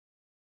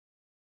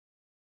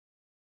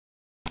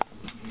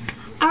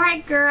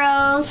Alright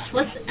girls,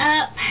 what's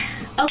up?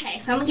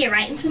 Okay, so I'm gonna get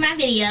right into my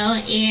video,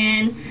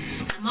 and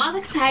I'm all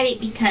excited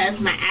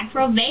because my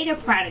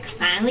Afroveda products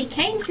finally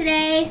came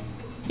today.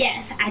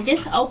 Yes, I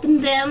just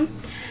opened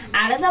them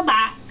out of the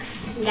box,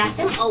 got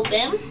them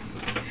open.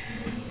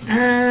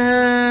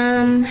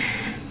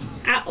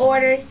 I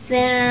ordered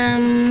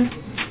them,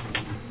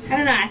 I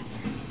don't know,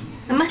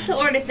 I must have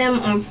ordered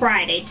them on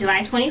Friday,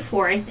 July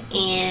 24th,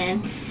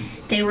 and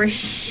they were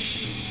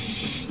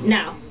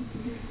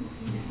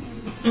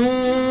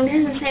it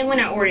doesn't say when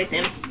I ordered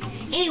them.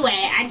 Anyway,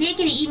 I did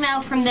get an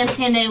email from them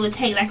saying that it would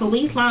take like a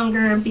week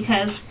longer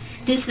because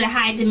due to the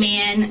high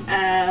demand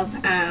of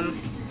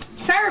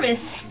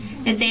service,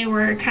 that they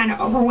were kind of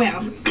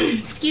overwhelmed.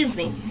 Excuse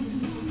me.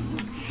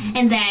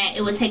 And that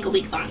it would take a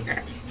week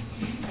longer.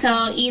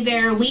 So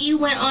either we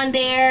went on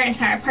there and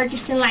started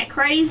purchasing like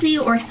crazy,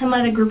 or some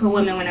other group of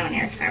women went on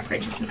there and started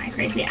purchasing like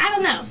crazy. I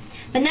don't know.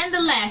 But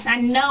nonetheless, I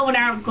know when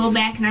I go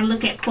back and I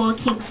look at Coil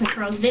Kinks and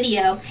Curls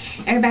video,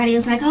 everybody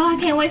was like, oh, I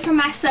can't wait for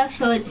my stuff.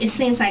 So it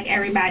seems like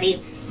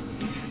everybody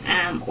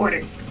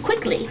ordered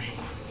quickly.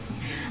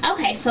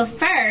 Okay, so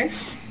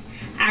first,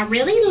 I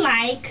really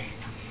like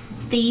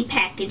the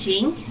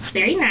packaging. It's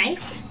very nice.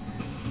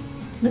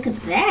 Look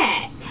at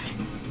that.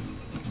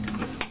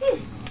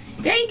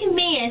 Very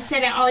convenient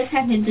instead of always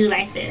having to do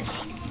like this.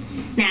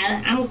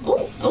 Now,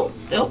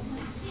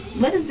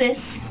 what is this?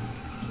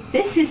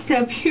 This is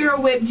the Pur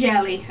Whipped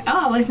Jelly.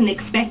 Oh, I wasn't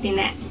expecting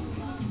that.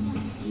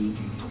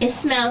 It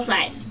smells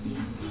like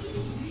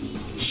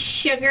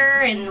sugar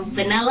and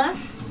vanilla.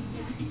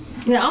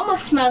 It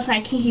almost smells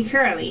like Kinky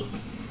Curly.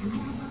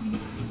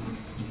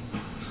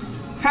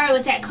 Probably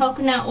with that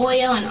coconut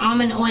oil and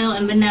almond oil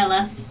and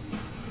vanilla.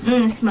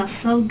 It smells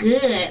so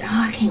good. Oh,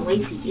 I can't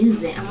wait to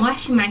use it. I'm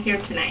washing my hair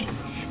tonight.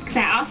 Because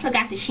I also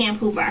got the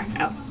shampoo bar.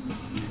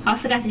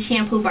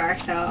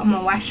 So I'm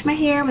going to wash my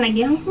hair when I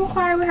get home from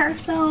choir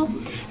rehearsal.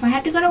 I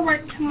have to go to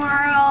work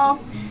tomorrow,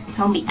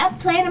 so I'll be up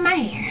playing my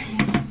hair.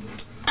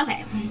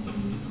 Okay.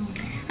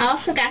 I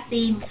also got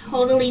the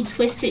Totally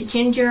Twisted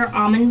Ginger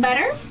Almond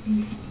Butter.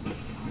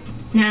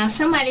 Now,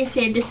 somebody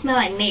said this smells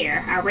like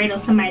Nair. I read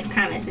on somebody's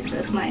comments it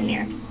smells like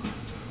Nair.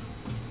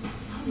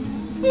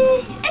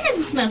 It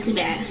doesn't smell too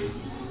bad.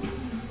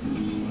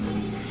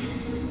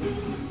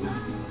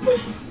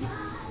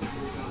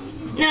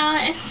 No,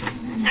 I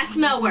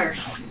smell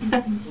worse.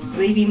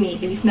 Believe you me,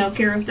 if you smell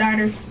Carol's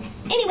Daughters.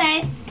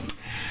 Anyway,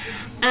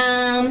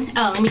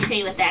 let me show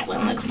you what that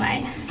one looks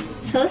like.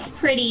 So it's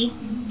pretty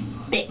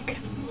thick.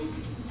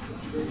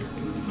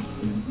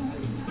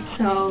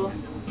 So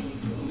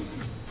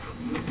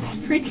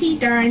it's pretty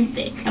darn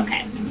thick.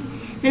 Okay.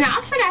 Then I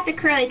also got the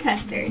Curly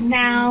Custard.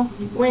 Now,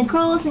 when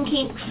Coils and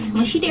Kinks,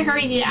 when she did her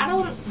review, I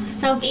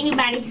don't know if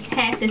anybody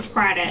has this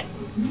product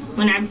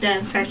when I've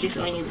done searches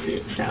on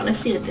YouTube. So let's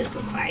see what this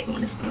looks like,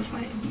 what it smells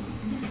like.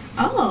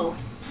 Oh.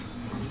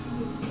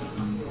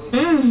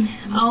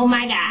 Oh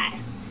my god.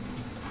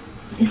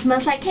 It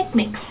smells like cake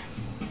mix.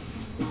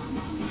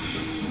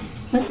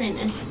 What's in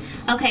this?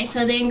 Okay,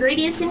 so the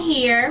ingredients in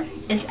here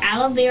is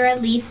aloe vera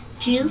leaf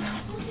juice,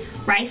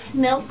 rice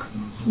milk,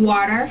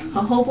 water,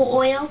 jojoba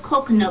oil,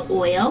 coconut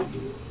oil,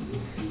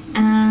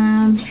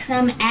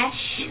 some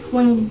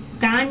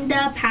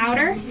ashwagandha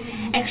powder,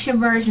 extra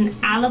virgin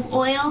olive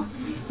oil,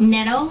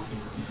 nettle,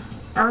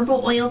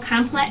 herbal oil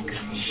complex,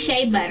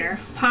 shea butter,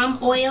 palm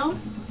oil,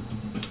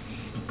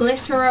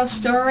 glycerol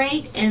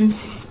stearate, and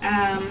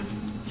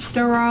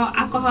sterol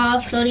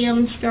alcohol,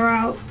 sodium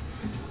sterol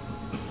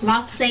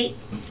losate.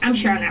 I'm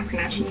sure I'm not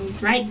pronouncing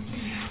these right.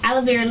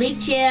 Aloe vera leaf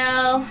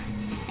gel,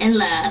 and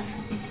love.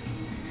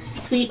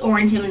 Sweet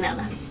orange and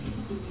vanilla.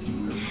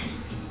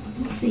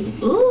 Let's see.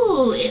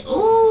 Ooh,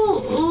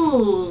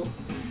 ooh.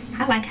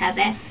 I like how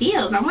that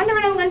feels. I wonder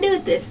what I'm gonna do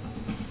with this.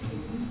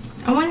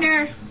 I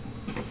wonder if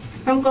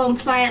I'm gonna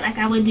apply it like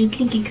I would do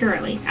Kinky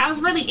Curly. I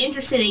was really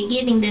interested in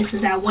getting this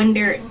because I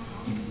wondered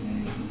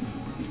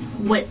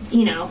what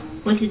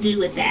to do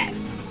with that.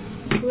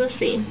 We'll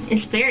see.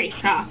 It's very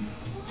soft.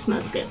 It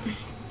smells good.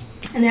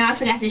 And then I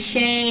also got the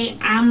Shea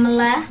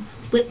Amla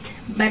Whipped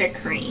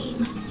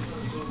Buttercream.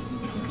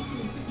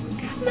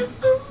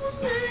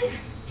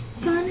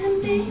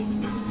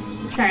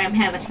 Sorry, I'm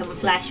having some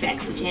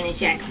flashbacks of Janet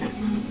Jackson.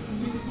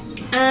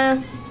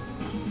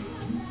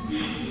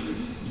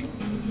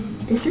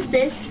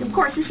 This. Of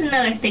course, this is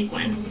another thick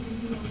one.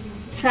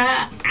 So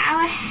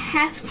I'll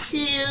have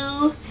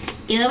to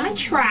give them a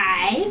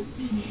try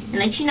and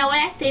let you know what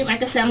I think.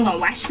 Like I said, I'm going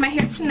to wash my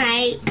hair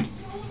tonight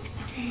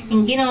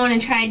and get on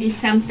and try to do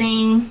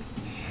something.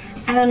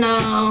 I don't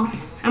know.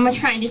 I'm going to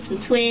try and do some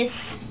twists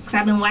because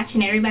I've been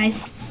watching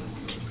everybody's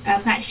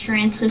flat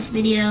strand twist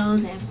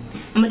videos, and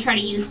I'm going to try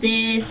to use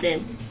this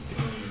and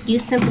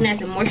use something as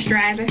a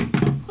moisturizer.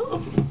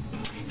 Ooh.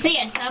 So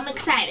yes, I'm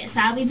excited. So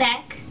I'll be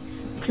back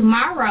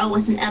tomorrow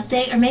with an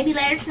update, or maybe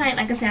later tonight.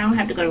 Like I said, I don't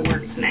have to go to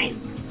work tonight,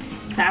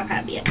 so I'll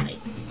probably be up late.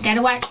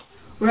 Gotta watch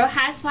Real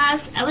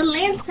Housewives of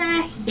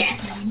Atlanta.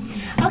 Yes.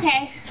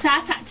 Okay, so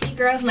I'll talk to you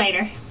girls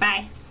later.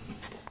 Bye.